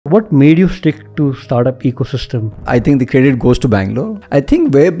What made you stick to startup ecosystem? I think the credit goes to Bangalore. I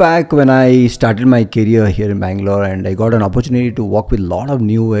think way back when I started my career here in Bangalore and I got an opportunity to work with a lot of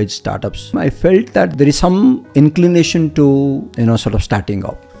new age startups, I felt that there is some inclination to, sort of starting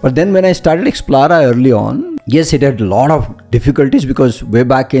up. But then when I started Explara early on, yes, it had a lot of difficulties because way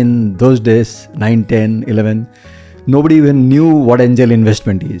back in those days, 9, 10, 11, nobody even knew what angel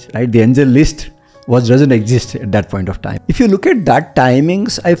investment is, right? The angel list doesn't exist at that point of time. If you look at that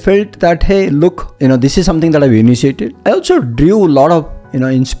timings, I felt that, hey, look, this is something that I've initiated. I also drew a lot of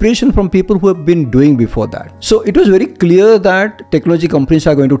inspiration from people who have been doing before that. So it was very clear that technology companies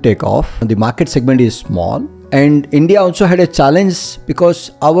are going to take off. The market segment is small. And India also had a challenge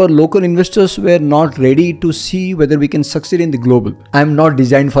because our local investors were not ready to see whether we can succeed in the global. I'm not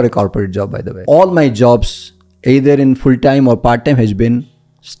designed for a corporate job, by the way. All my jobs, either in full-time or part-time, has been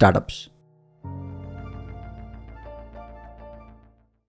startups.